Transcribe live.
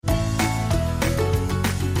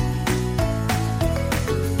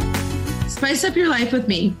Spice up your life with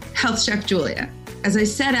me, Health Chef Julia, as I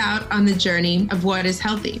set out on the journey of what is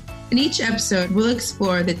healthy. In each episode, we'll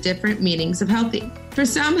explore the different meanings of healthy. For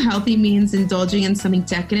some, healthy means indulging in something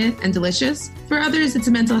decadent and delicious. For others, it's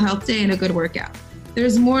a mental health day and a good workout.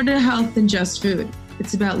 There's more to health than just food.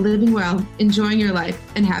 It's about living well, enjoying your life,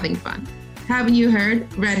 and having fun. Haven't you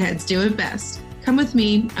heard? Redheads do it best. Come with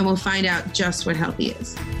me and we'll find out just what healthy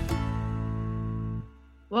is.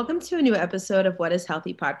 Welcome to a new episode of What is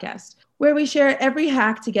Healthy podcast, where we share every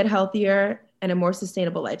hack to get healthier and a more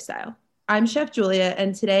sustainable lifestyle. I'm Chef Julia,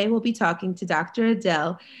 and today we'll be talking to Dr.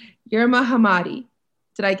 Adeleh Yarmohammadi.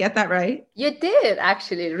 Did I get that right? You did,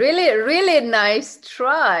 actually. Really nice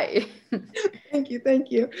try. Thank you.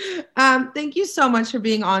 Thank you so much for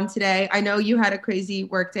being on today. I know you had a crazy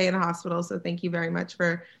work day in the hospital, so thank you very much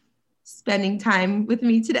for spending time with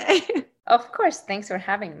me today. Of course. Thanks for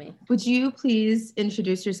having me. Would you please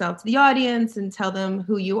introduce yourself to the audience and tell them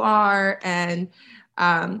who you are? And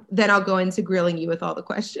then I'll go into grilling you with all the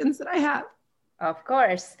questions that I have. Of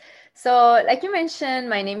course. So like you mentioned,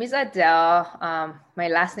 my name is Adeleh. My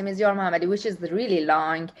last name is Yarmohammadi, which is really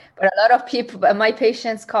long, but a lot of people, my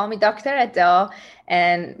patients call me Dr. Adeleh,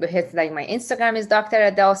 and it's like my Instagram is Dr.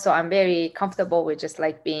 Adeleh. So I'm very comfortable with just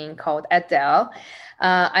like being called Adeleh.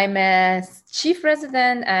 I'm a chief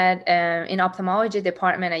resident in ophthalmology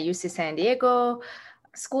department at UC San Diego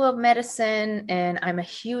School of Medicine, and I'm a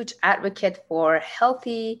huge advocate for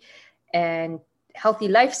healthy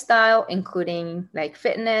lifestyle, including like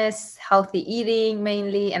fitness, healthy eating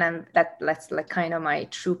mainly, and that's like kind of my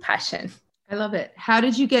true passion. I love it. How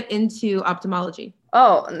did you get into ophthalmology?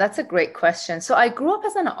 Oh, that's a great question. So I grew up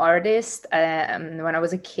as an artist when I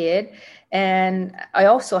was a kid, and I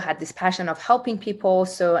also had this passion of helping people.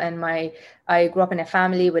 I grew up in a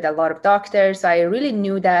family with a lot of doctors. So I really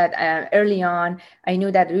knew that early on, I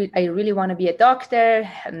knew that I really want to be a doctor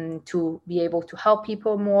and to be able to help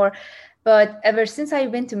people more. But ever since I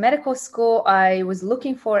went to medical school, I was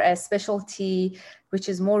looking for a specialty which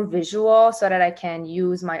is more visual so that I can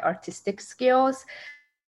use my artistic skills.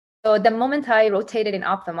 So the moment I rotated in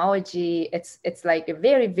ophthalmology, it's like a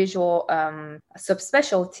very visual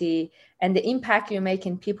subspecialty, and the impact you make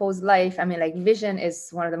in people's life. I mean, like vision is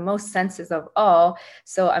one of the most senses of all.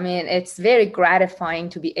 So, I mean, it's very gratifying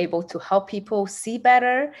to be able to help people see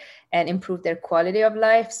better and improve their quality of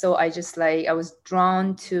life. So I was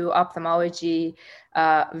drawn to ophthalmology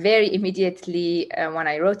very immediately when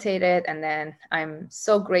I rotated. And then I'm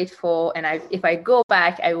so grateful. And if I go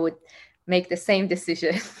back, I would make the same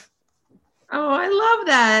decision. Oh, I love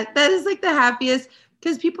that. That is like the happiest,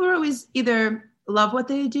 because people are always either love what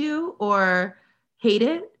they do or hate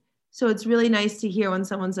it. So it's really nice to hear when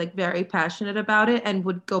someone's like very passionate about it and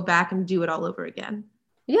would go back and do it all over again.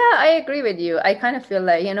 Yeah, I agree with you. I kind of feel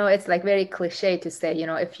like, it's like very cliche to say,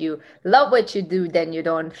 if you love what you do, then you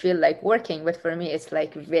don't feel like working. But for me, it's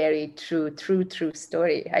like very true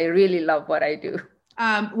story. I really love what I do.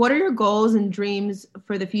 What are your goals and dreams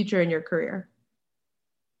for the future in your career?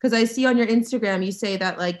 Because I see on your Instagram, you say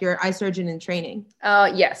that like you're eye surgeon in training.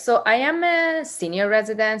 Yeah, so I am a senior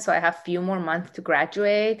resident, so I have a few more months to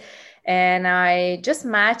graduate. And I just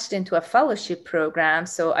matched into a fellowship program.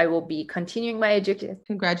 So I will be continuing my education.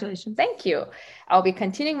 Congratulations. Thank you. I'll be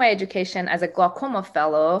continuing my education as a glaucoma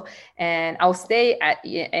fellow, and I'll stay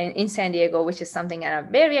in San Diego, which is something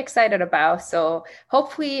I'm very excited about. So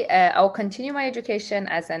hopefully I'll continue my education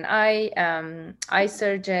as an eye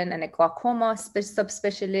surgeon and a glaucoma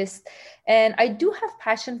subspecialist. And I do have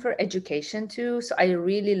passion for education too. So I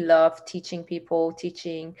really love teaching people,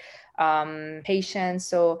 teaching patients.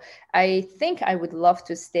 So I think I would love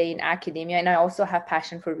to stay in academia, and I also have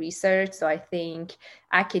passion for research. So I think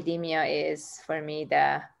academia is for me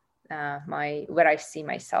where I see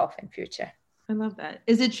myself in future. I love that.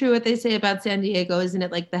 Is it true what they say about San Diego? Isn't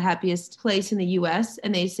it like the happiest place in the US?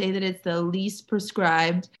 And they say that it's the least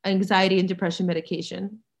prescribed anxiety and depression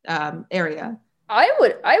medication area.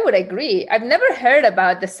 I would agree. I've never heard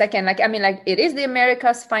about the second, it is the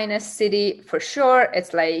America's finest city for sure.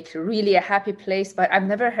 It's like really a happy place, but I've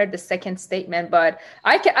never heard the second statement, but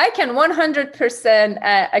I can 100%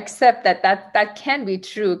 accept that can be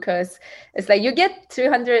true, because it's like you get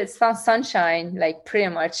 300 sunshine, like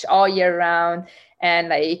pretty much all year round. And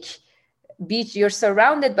like beach, you're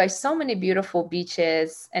surrounded by so many beautiful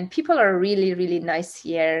beaches, and people are really, really nice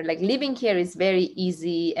here. Like living here is very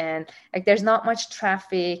easy, and like there's not much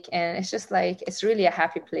traffic, and it's just like it's really a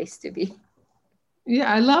happy place to be.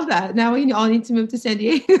 Yeah, I love that. Now we all need to move to San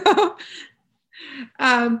Diego.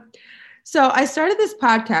 So I started this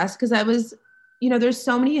podcast because I was, there's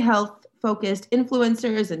so many health focused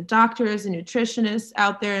influencers and doctors and nutritionists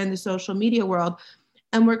out there in the social media world.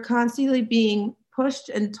 and we're constantly being pushed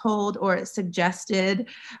and told or suggested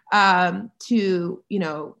to,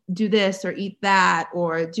 do this or eat that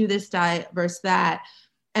or do this diet versus that.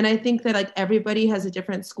 And I think that like everybody has a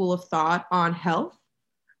different school of thought on health.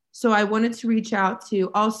 So I wanted to reach out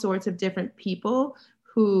to all sorts of different people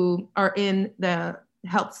who are in the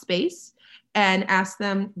health space and ask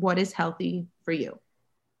them what is healthy for you.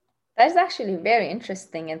 That's actually very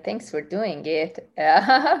interesting, and thanks for doing it.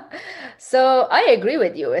 So I agree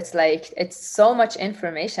with you. It's like it's so much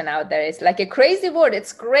information out there. It's like a crazy word.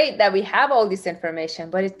 It's great that we have all this information,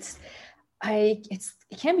 but it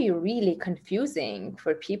can be really confusing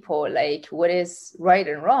for people, like what is right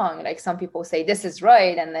and wrong. Like some people say this is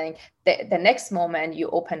right, and then the next moment you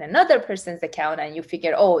open another person's account and you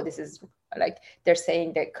figure, oh, this is like they're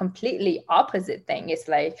saying the completely opposite thing. It's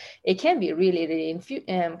like it can be really,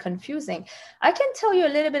 really confusing. I can tell you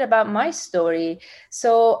a little bit about my story.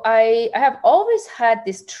 So I have always had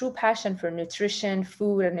this true passion for nutrition,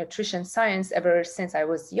 food, and nutrition science ever since I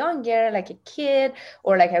was younger, like a kid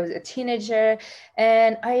or like I was a teenager.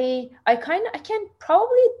 And I can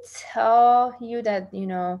probably tell you that,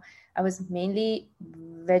 I was mainly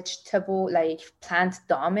vegetable, like plant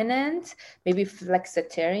dominant, maybe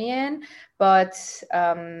flexitarian, but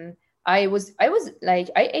I was like,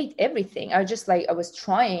 I ate everything. I was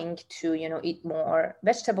trying to, eat more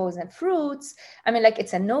vegetables and fruits. I mean, like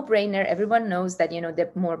it's a no-brainer. Everyone knows that, the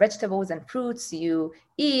more vegetables and fruits you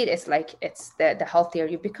eat, it's the healthier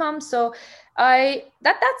you become. So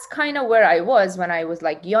that's kind of where I was when I was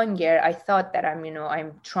like younger. I thought that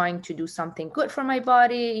I'm trying to do something good for my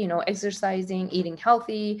body, exercising, eating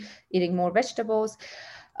healthy, eating more vegetables.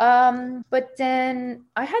 But then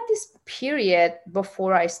I had this period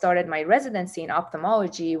before I started my residency in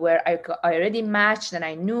ophthalmology where I already matched and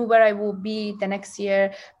I knew where I will be the next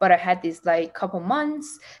year, but I had these like couple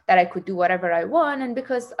months that I could do whatever I want. And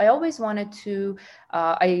because I always wanted to,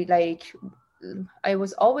 I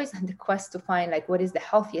was always on the quest to find like what is the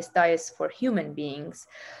healthiest diets for human beings.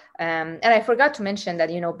 And I forgot to mention that,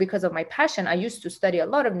 because of my passion, I used to study a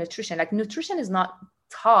lot of nutrition. Like nutrition is not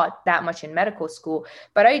taught that much in medical school,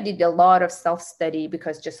 but I did a lot of self-study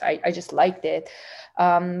because I just liked it.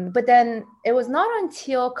 But then it was not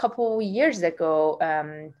until a couple years ago,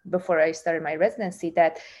 before I started my residency,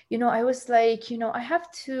 that, I was like, I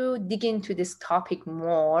have to dig into this topic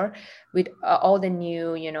more with all the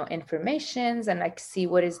new, informations and like see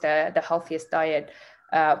what is the healthiest diet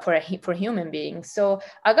for human beings. So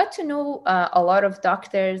I got to know a lot of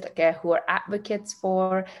doctors who are advocates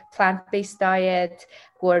for plant-based diet,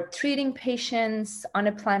 who are treating patients on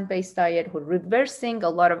a plant-based diet, who are reversing a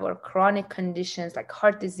lot of our chronic conditions like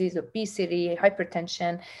heart disease, obesity,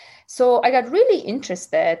 hypertension. So I got really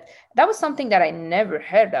interested. That was something that I never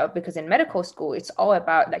heard of, because in medical school, it's all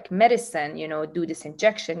about like medicine, do this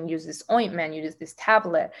injection, use this ointment, use this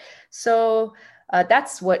tablet. So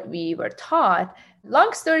that's what we were taught.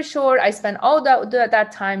 Long story short, I spent all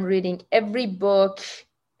that time reading every book,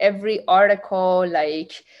 every article,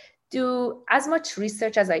 like do as much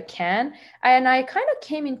research as I can. And I kind of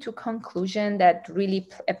came into conclusion that really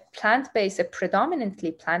a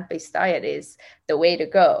predominantly plant-based diet is the way to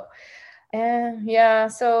go. And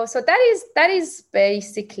so that is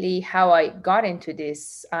basically how I got into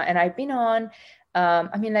this. And I've been on,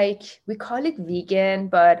 we call it vegan,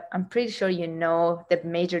 but I'm pretty sure the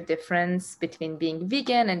major difference between being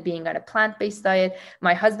vegan and being on a plant-based diet.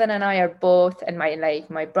 My husband and I are both, and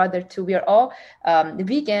my brother too. We are all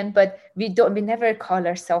vegan, but we never call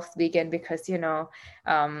ourselves vegan because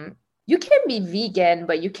you can be vegan,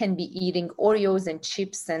 but you can be eating Oreos and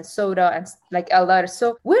chips and soda and like a lot.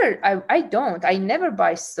 So I never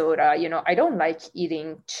buy soda. I don't like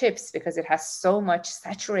eating chips because it has so much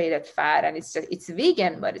saturated fat and it's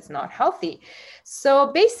vegan, but it's not healthy.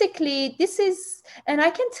 So basically and I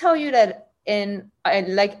can tell you that I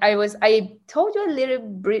told you a little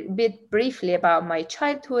bit briefly about my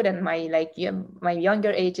childhood and my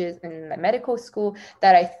younger ages in medical school,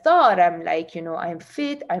 that I thought I'm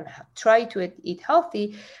fit, I'm trying to eat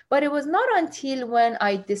healthy. But it was not until when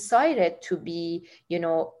I decided to be,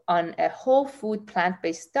 on a whole food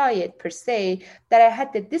plant-based diet per se, that I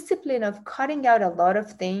had the discipline of cutting out a lot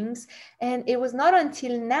of things. And it was not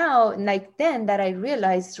until now, like then, that I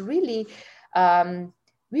realized really, I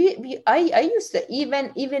used to,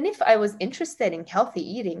 even if I was interested in healthy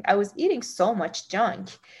eating, I was eating so much junk.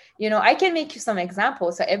 I can make you some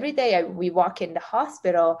examples. So every day we walk in the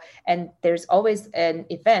hospital and there's always an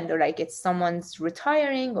event, or like it's someone's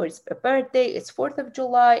retiring, or it's a birthday, it's 4th of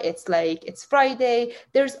July, it's Friday.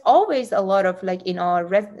 There's always a lot of like in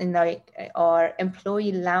our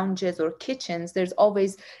employee lounges or kitchens, there's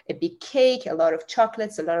always a big cake, a lot of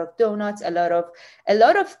chocolates, a lot of donuts, a lot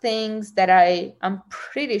of things that I'm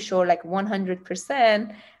pretty sure like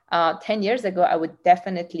 100%. 10 years ago, I would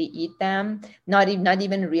definitely eat them, not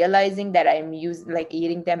even realizing that I'm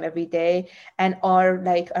eating them every day. And our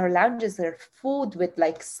lounges are filled with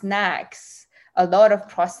like snacks, a lot of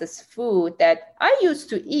processed food that I used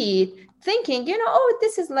to eat, thinking, oh,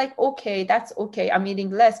 this is like, okay, that's okay, I'm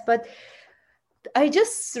eating less. But I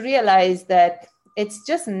just realized that it's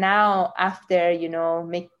just now after,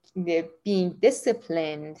 being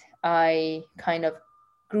disciplined, I kind of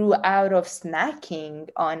grew out of snacking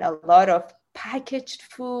on a lot of packaged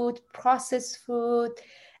food, processed food.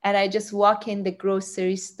 And I just walk in the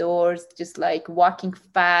grocery stores, just like walking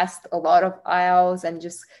fast, a lot of aisles, and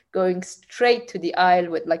just going straight to the aisle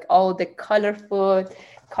with like all the colorful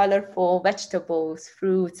vegetables,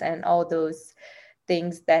 fruits, and all those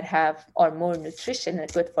things that are more nutrition and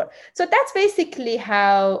good for. So that's basically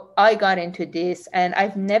how I got into this. And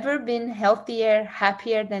I've never been healthier,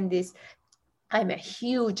 happier than this. I'm a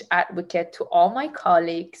huge advocate to all my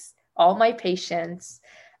colleagues, all my patients.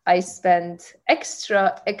 I spend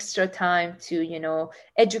extra time to,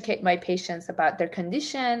 educate my patients about their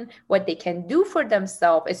condition, what they can do for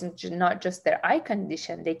themselves. It's not just their eye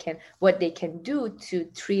condition. What they can do to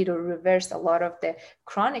treat or reverse a lot of the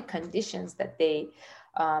chronic conditions that they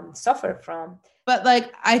suffer from. But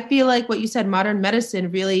like, I feel like what you said, modern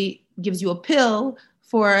medicine really gives you a pill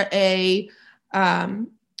for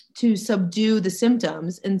to subdue the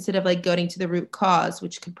symptoms instead of like going to the root cause,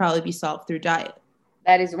 which could probably be solved through diet.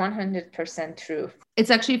 That is 100% true.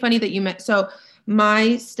 It's actually funny that you met. So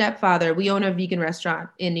my stepfather, we own a vegan restaurant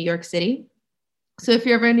in New York City. So if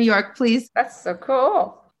you're ever in New York, please. That's so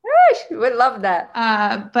cool. Gosh, we love that.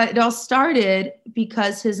 But it all started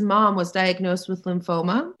because his mom was diagnosed with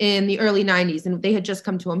lymphoma in the early 90s, and they had just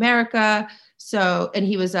come to America. And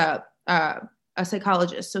he was a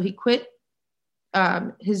psychologist. So he quit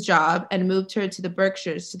his job and moved her to the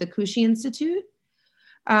Berkshires, to the Kushi Institute,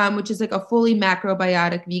 which is like a fully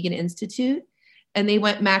macrobiotic vegan institute. And they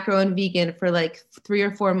went macro and vegan for like 3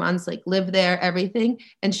 or 4 months, like lived there, everything.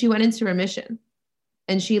 And she went into remission.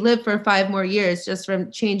 And she lived for 5 more years just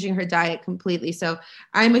from changing her diet completely. So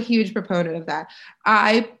I'm a huge proponent of that.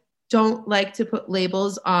 I don't like to put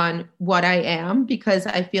labels on what I am because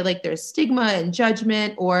I feel like there's stigma and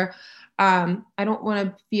judgment, or I don't want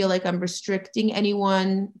to feel like I'm restricting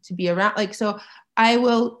anyone to be around. Like, so I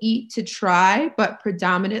will eat to try, but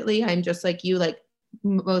predominantly I'm just like you, like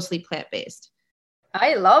mostly plant-based.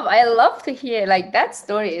 I love to hear, like, that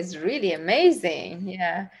story is really amazing.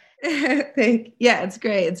 Yeah. Yeah, it's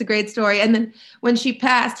great. It's a great story. And then when she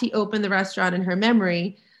passed, he opened the restaurant in her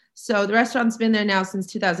memory. So the restaurant's been there now since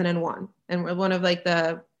 2001. And we're one of like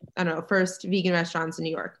the, first vegan restaurants in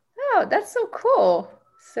New York. Oh, that's so cool.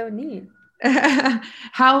 So neat.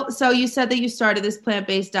 So you said that you started this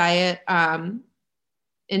plant-based diet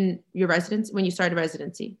in your residence when you started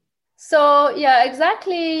residency. So yeah,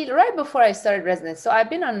 exactly right before I started residency. So I've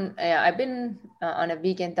been on a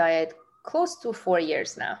vegan diet close to 4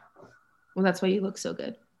 years now. Well, that's why you look so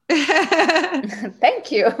good.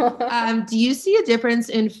 Thank you. Do you see a difference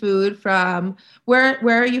in food from where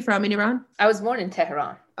are you from in Iran? I was born in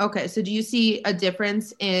Tehran. Okay, so do you see a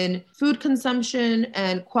difference in food consumption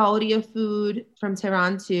and quality of food from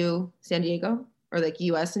Tehran to San Diego, or like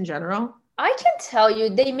US in general? I can tell you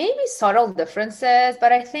they may be subtle differences,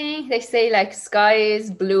 but I think they say like sky is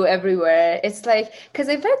blue everywhere. It's like, because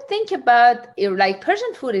if I think about it, like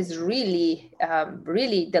Persian food is really,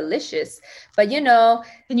 really delicious. But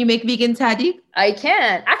can you make vegan tahdig? I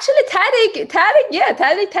can actually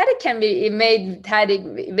tahdig can be made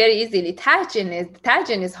tahdig very easily.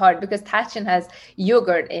 Tajin is hard because tajin has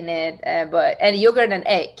yogurt in it, and yogurt and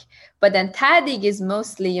egg. But then tahdig is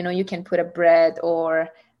mostly, you can put a bread or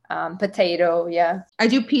potato. Yeah. I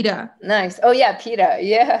do pita. Nice. Oh yeah. Pita.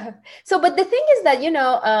 Yeah. So, but the thing is that,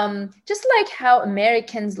 just like how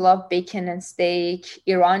Americans love bacon and steak,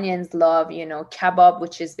 Iranians love, kebab,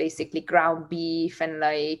 which is basically ground beef, and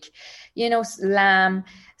like, lamb.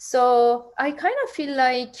 So I kind of feel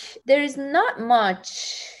like there is not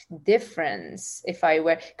much difference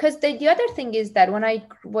because the other thing is that when I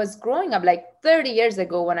was growing up, like 30 years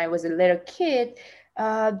ago, when I was a little kid,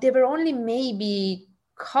 there were only maybe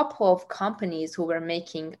couple of companies who were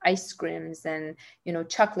making ice creams and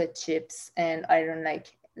chocolate chips and I don't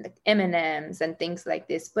like like M&Ms and things like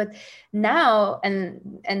this. But now,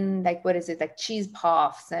 and like, what is it, like cheese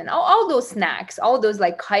puffs and all those snacks, all those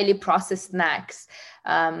like highly processed snacks.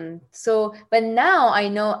 But now I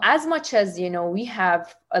know, as much as, we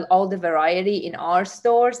have all the variety in our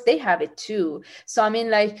stores, they have it too. So I mean,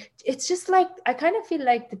 like, it's just like, I kind of feel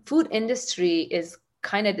like the food industry is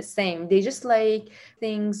kind of the same. They just like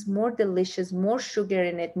things more delicious, more sugar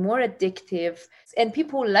in it, more addictive, and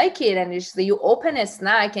people like it. And it's, you open a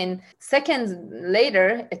snack and seconds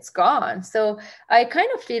later it's gone. So I kind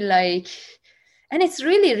of feel like, and it's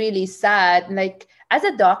really, really sad. Like, as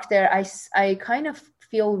a doctor, I kind of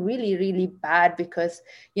feel really, really bad because,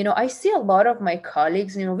 I see a lot of my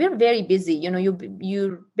colleagues, we're very busy,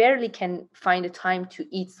 you barely can find the time to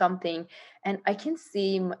eat something. And I can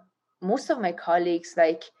see most of my colleagues,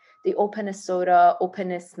 like, they open a soda,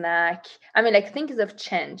 open a snack. I mean, like, things have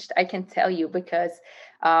changed, I can tell you, because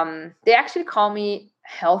they actually call me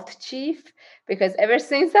health chief, because ever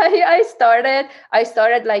since I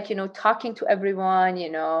started like, talking to everyone,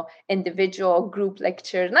 individual group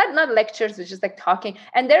lectures, not lectures, it's just like talking.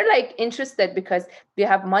 And they're like interested because we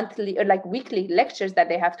have monthly or like weekly lectures that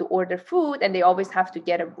they have to order food, and they always have to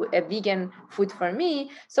get a vegan food for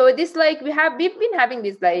me. So this, like, we've been having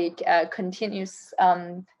these like continuous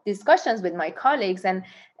discussions with my colleagues. And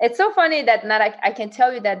it's so funny that now I can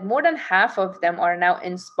tell you that more than half of them are now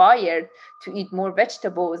inspired to eat more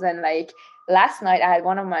vegetables. And like, last night I had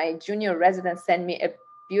one of my junior residents send me a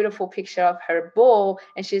beautiful picture of her bowl,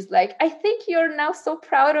 and she's like, I think you're now so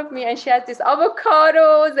proud of me. And she has these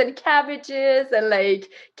avocados and cabbages and like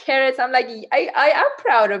carrots. I'm like, I am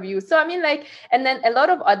proud of you. So I mean, like, and then a lot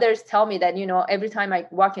of others tell me that, every time I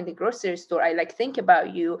walk in the grocery store, I like think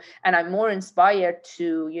about you, and I'm more inspired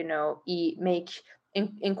to,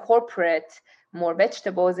 incorporate more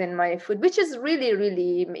vegetables in my food, which is really,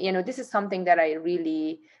 really, this is something that I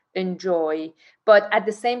really enjoy. But at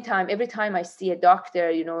the same time, every time I see a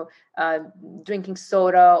doctor, drinking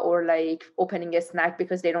soda or like opening a snack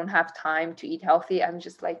because they don't have time to eat healthy, I'm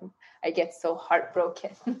just like, I get so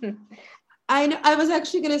heartbroken. I know, I was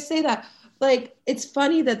actually going to say that. Like, it's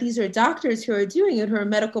funny that these are doctors who are doing it, who are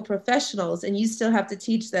medical professionals, and you still have to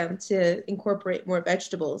teach them to incorporate more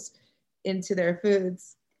vegetables into their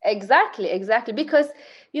foods. Exactly. Because,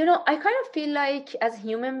 I kind of feel like as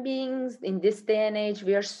human beings in this day and age,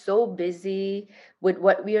 we are so busy with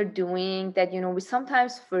what we are doing that, we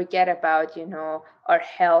sometimes forget about, our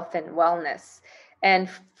health and wellness. And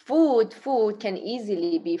food can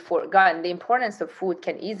easily be forgotten. The importance of food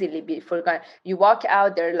can easily be forgotten. You walk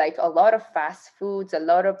out there, like a lot of fast foods, a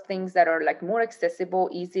lot of things that are like more accessible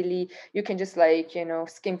easily. You can just like,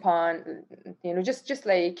 skimp on, just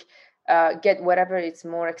like, get whatever it's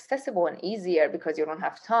more accessible and easier because you don't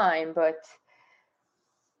have time. But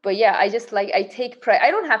yeah, I just like, I take pride. I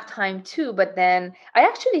don't have time too, but then I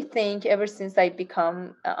actually think ever since I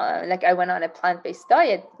become like I went on a plant-based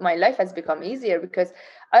diet, my life has become easier because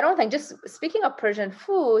I don't think, just speaking of Persian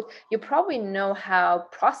food, you probably know how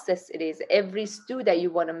processed it is. Every stew that you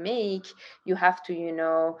want to make, you have to,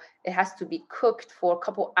 it has to be cooked for a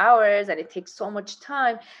couple hours and it takes so much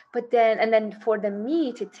time. But then, and then for the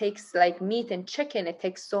meat, it takes like meat and chicken, it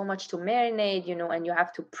takes so much to marinate, and you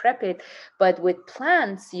have to prep it. But with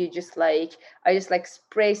plants, you just like, I just like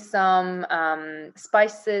spray some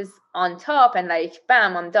spices on top and like,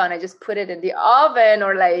 bam, I'm done. I just put it in the oven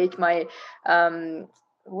or like my,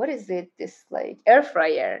 what is it? This like air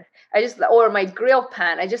fryer. Or my grill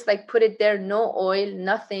pan. I just like put it there, no oil,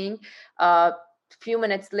 nothing. Few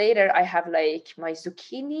minutes later, I have like my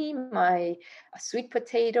zucchini, my sweet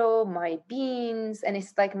potato, my beans. And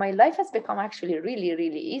it's like, my life has become actually really,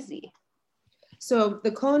 really easy. So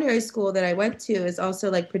the culinary school that I went to is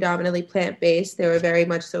also like predominantly plant-based. They were very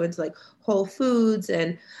much so into like whole foods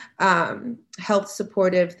and health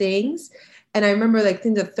supportive things. And I remember like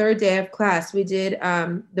in the third day of class, we did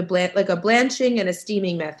like a blanching and a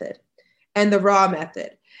steaming method and the raw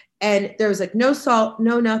method. And there was like no salt,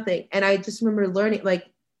 no nothing. And I just remember learning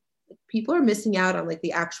like people are missing out on like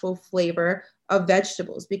the actual flavor of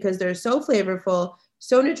vegetables because they're so flavorful,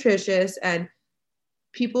 so nutritious, and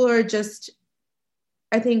people are just,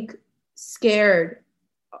 I think, scared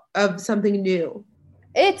of something new.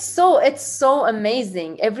 It's so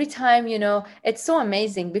amazing. Every time, it's so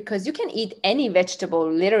amazing because you can eat any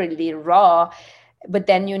vegetable literally raw, but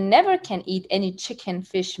then you never can eat any chicken,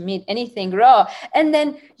 fish, meat, anything raw. And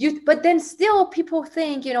then but then still people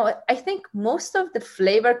think, I think most of the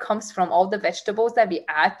flavor comes from all the vegetables that we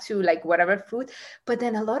add to like whatever food. But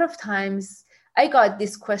then a lot of times I got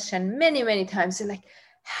this question many, many times. They're like,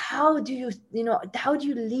 how do you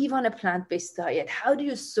live on a plant-based diet? How do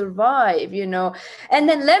you survive, And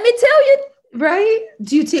then let me tell you. Right?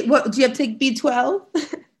 Do you have to take B12?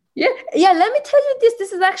 Yeah. Let me tell you this.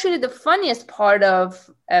 This is actually the funniest part of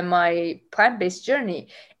my plant-based journey.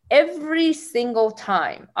 Every single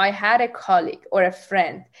time I had a colleague or a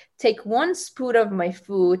friend take one spoon of my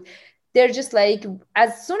food, they're just like,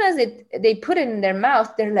 as soon as they put it in their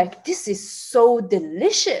mouth, they're like, this is so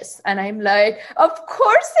delicious. And I'm like, of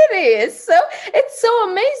course it is. So it's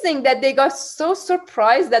so amazing that they got so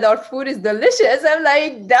surprised that our food is delicious. I'm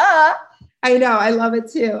like, duh. I know. I love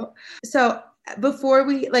it too. So before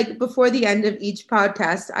the end of each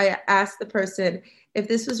podcast, I ask the person, if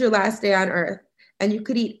this was your last day on earth and you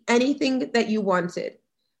could eat anything that you wanted,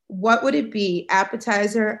 what would it be?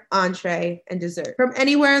 Appetizer, entree, and dessert from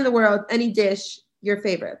anywhere in the world, any dish, your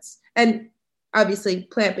favorites, and obviously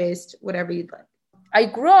plant-based, whatever you'd like.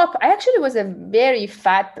 I actually was a very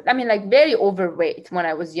very overweight when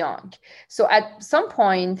I was young. So at some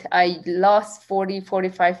point I lost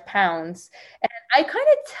 45 pounds, and I kind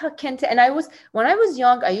of when I was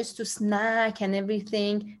young, I used to snack and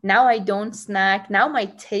everything. Now I don't snack. Now my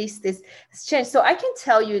taste is changed. So I can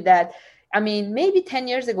tell you that, maybe 10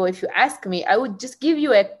 years ago, if you ask me, I would just give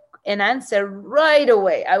you an answer right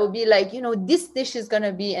away. I would be like, this dish is going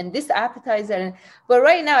to be, and this appetizer. But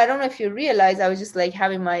right now, I don't know if you realize, I was just like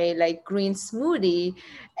having my green smoothie,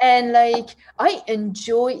 and I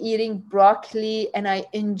enjoy eating broccoli, and I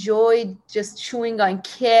enjoy just chewing on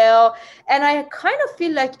kale. And I kind of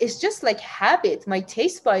feel like it's just like habit. My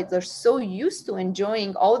taste buds are so used to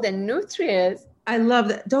enjoying all the nutrients. I love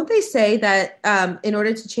that. Don't they say that in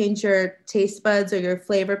order to change your taste buds or your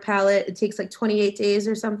flavor palette, it takes 28 days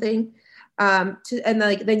or something? Then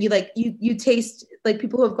you taste,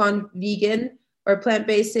 people who have gone vegan or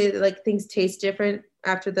plant-based say that things taste different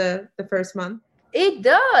after the first month. It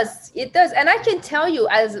does. And I can tell you,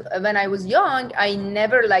 as when I was young, I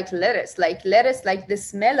never liked lettuce. The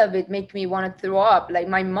smell of it make me want to throw up. Like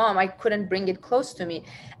my mom, I couldn't bring it close to me.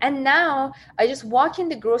 And now I just walk in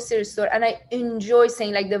the grocery store and I enjoy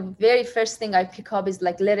saying the very first thing I pick up is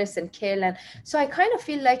lettuce and kale. And so I kind of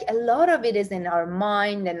feel like a lot of it is in our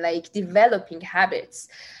mind and developing habits.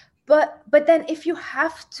 But then if you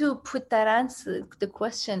have to put that answer, the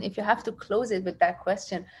question, if you have to close it with that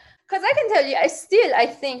question, because I can tell you, I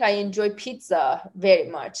think I enjoy pizza very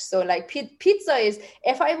much. So pizza is,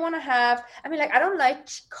 if I want to have, I don't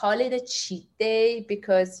call it a cheat day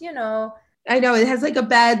because, I know it has a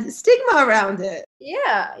bad stigma around it.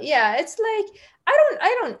 Yeah. It's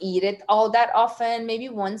I don't eat it all that often, maybe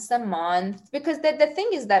once a month, because the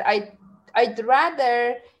thing is that I'd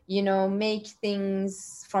rather, make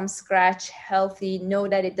things from scratch, healthy, know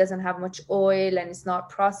that it doesn't have much oil and it's not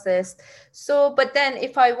processed. So, but then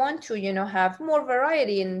if I want to, have more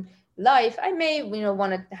variety in life, I may,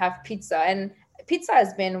 want to have pizza. And pizza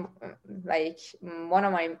has been one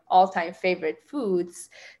of my all-time favorite foods.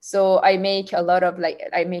 So I make a lot of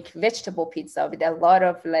I make vegetable pizza with a lot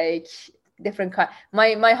of different kind.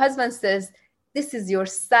 My husband says, this is your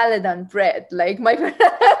salad on bread.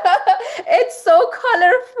 It's so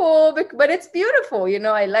colorful, but it's beautiful.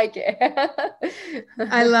 I like it.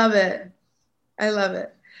 I love it.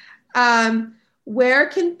 Where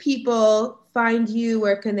can people find you?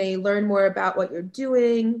 Where can they learn more about what you're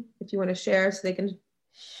doing? If you want to share, so they can.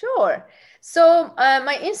 Sure. So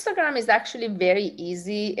my Instagram is actually very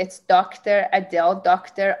easy. It's Dr. Adeleh,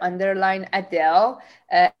 Dr._Adeleh.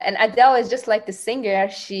 And Adeleh is just like the singer.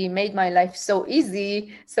 She made my life so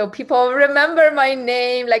easy. So people remember my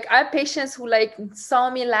name. I have patients who saw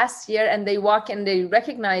me last year and they walk and they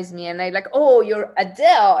recognize me and they oh, you're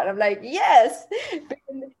Adeleh. And I'm like, yes.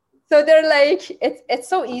 So they're it's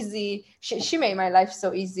so easy. She made my life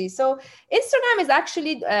so easy. So Instagram is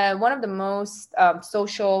actually one of the most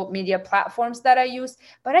social media platforms that I use.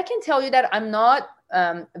 But I can tell you that I'm not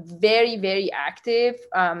very, very active.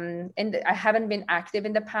 And I haven't been active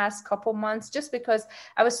in the past couple months just because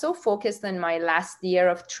I was so focused on my last year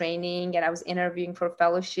of training and I was interviewing for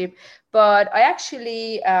fellowship. But I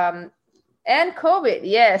actually... and COVID,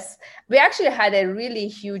 yes. We actually had a really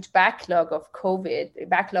huge backlog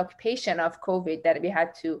patient of COVID that we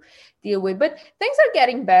had to deal with. But things are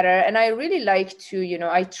getting better. And I really like to,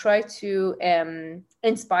 I try to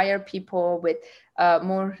inspire people with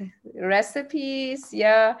more recipes,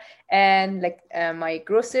 yeah, and my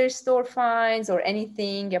grocery store finds or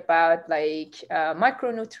anything about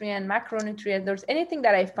micronutrient, macronutrient. There's anything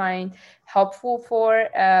that I find helpful for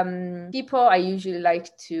people, I usually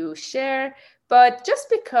like to share. But just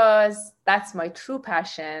because that's my true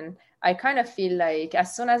passion, I kind of feel like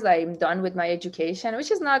as soon as I'm done with my education,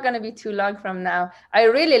 which is not going to be too long from now, I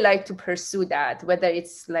really like to pursue that, whether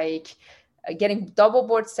it's like getting double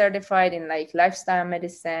board certified in like lifestyle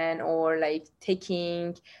medicine or like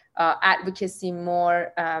taking advocacy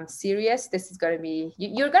more serious. This is going to be,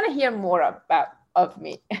 you're going to hear more about of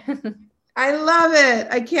me. I love it.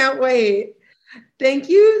 I can't wait. Thank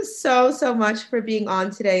you so, so much for being on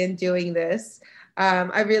today and doing this.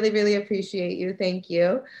 I really, really appreciate you. Thank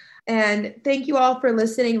you. And thank you all for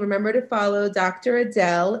listening. Remember to follow Dr.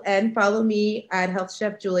 Adeleh and follow me at Health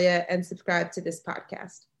Chef Julia and subscribe to this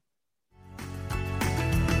podcast.